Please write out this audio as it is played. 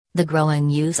The growing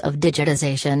use of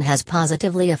digitization has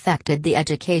positively affected the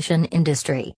education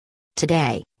industry.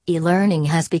 Today, e-learning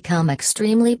has become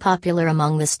extremely popular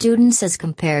among the students as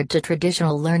compared to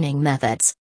traditional learning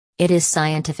methods. It is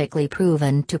scientifically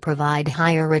proven to provide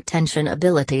higher retention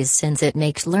abilities since it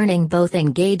makes learning both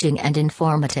engaging and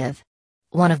informative.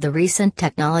 One of the recent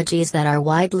technologies that are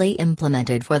widely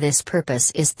implemented for this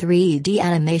purpose is 3D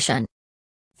animation.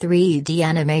 3D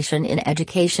animation in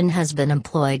education has been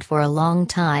employed for a long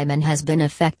time and has been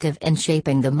effective in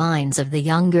shaping the minds of the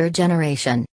younger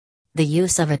generation. The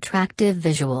use of attractive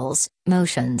visuals,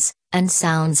 motions, and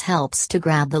sounds helps to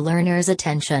grab the learner's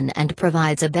attention and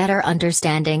provides a better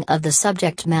understanding of the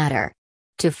subject matter.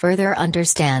 To further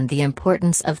understand the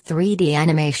importance of 3D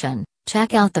animation,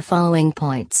 check out the following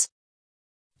points.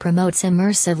 Promotes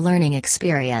immersive learning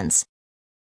experience.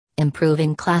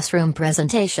 Improving classroom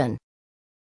presentation.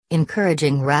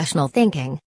 Encouraging rational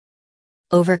thinking.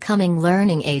 Overcoming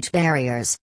learning age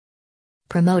barriers.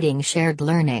 Promoting shared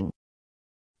learning.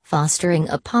 Fostering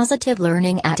a positive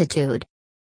learning attitude.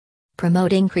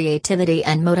 Promoting creativity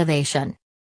and motivation.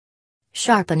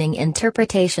 Sharpening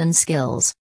interpretation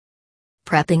skills.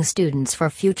 Prepping students for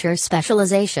future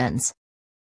specializations.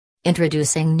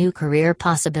 Introducing new career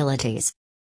possibilities.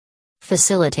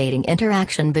 Facilitating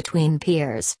interaction between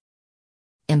peers.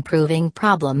 Improving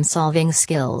problem-solving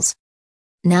skills.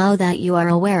 Now that you are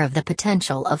aware of the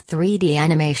potential of 3D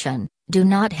animation, do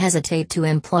not hesitate to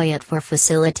employ it for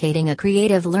facilitating a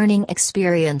creative learning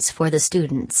experience for the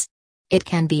students. It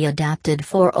can be adapted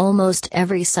for almost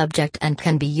every subject and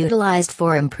can be utilized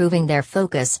for improving their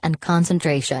focus and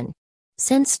concentration.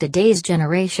 Since today's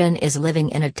generation is living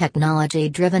in a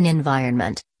technology-driven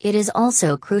environment, it is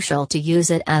also crucial to use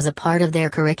it as a part of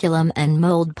their curriculum and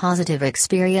mold positive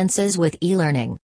experiences with e-learning.